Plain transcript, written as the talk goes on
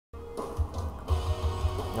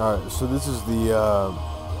Alright, so this is the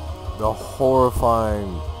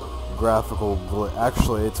horrifying graphical glitch.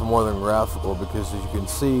 Actually, it's more than graphical, because as you can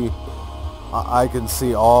see, I can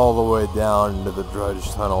see all the way down into the dredge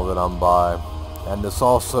tunnel that I'm by. And this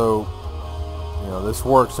also, this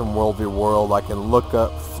works in World v. World. I can look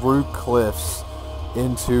up through cliffs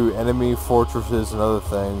into enemy fortresses and other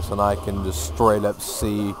things, and I can just straight up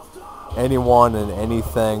see anyone and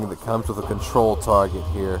anything that comes with a control target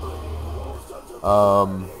here.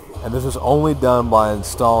 And this is only done by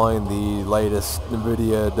installing the latest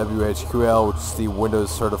Nvidia WHQL, which is the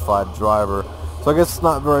Windows certified driver. So I guess it's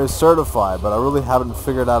not very certified, but I really haven't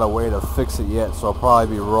figured out a way to fix it yet, so I'll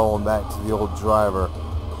probably be rolling back to the old driver.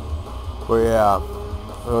 But yeah,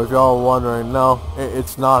 so if y'all are wondering, no,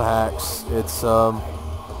 it's not hacks. It's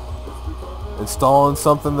installing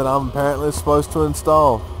something that I'm apparently supposed to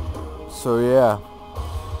install. So yeah.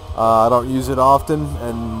 I don't use it often,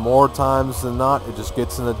 and more times than not, it just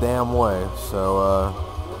gets in the damn way. So,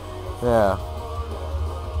 yeah.